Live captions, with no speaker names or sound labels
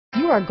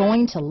are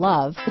going to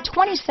love the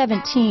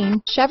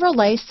 2017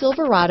 Chevrolet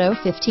Silverado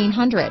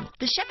 1500.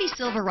 The Chevy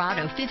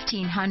Silverado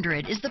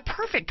 1500 is the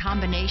perfect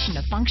combination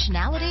of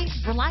functionality,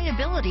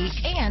 reliability,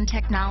 and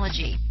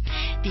technology.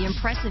 The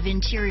impressive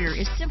interior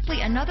is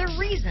simply another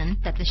reason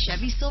that the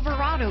Chevy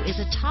Silverado is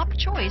a top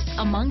choice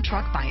among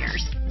truck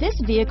buyers. This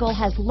vehicle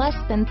has less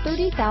than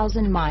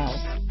 30,000 miles.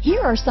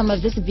 Here are some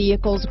of this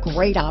vehicle's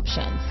great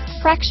options: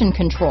 traction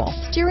control,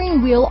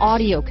 steering wheel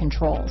audio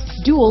controls,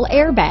 dual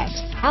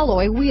airbags,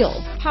 alloy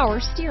wheels, power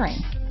steering,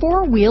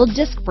 four-wheel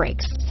disc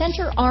brakes,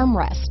 center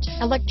armrest,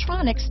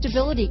 electronic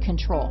stability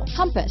control,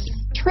 compass,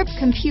 trip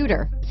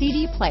computer,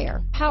 CD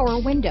player,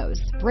 power windows,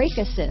 brake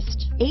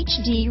assist,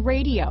 HD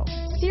radio,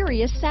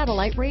 Sirius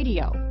satellite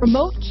radio,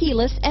 remote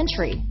keyless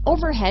entry,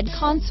 overhead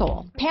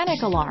console,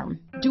 panic alarm,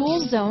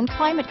 dual zone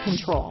climate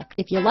control.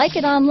 If you like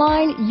it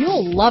online,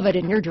 you'll love it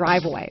in your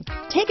driveway.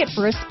 Take it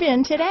for a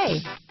spin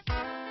today.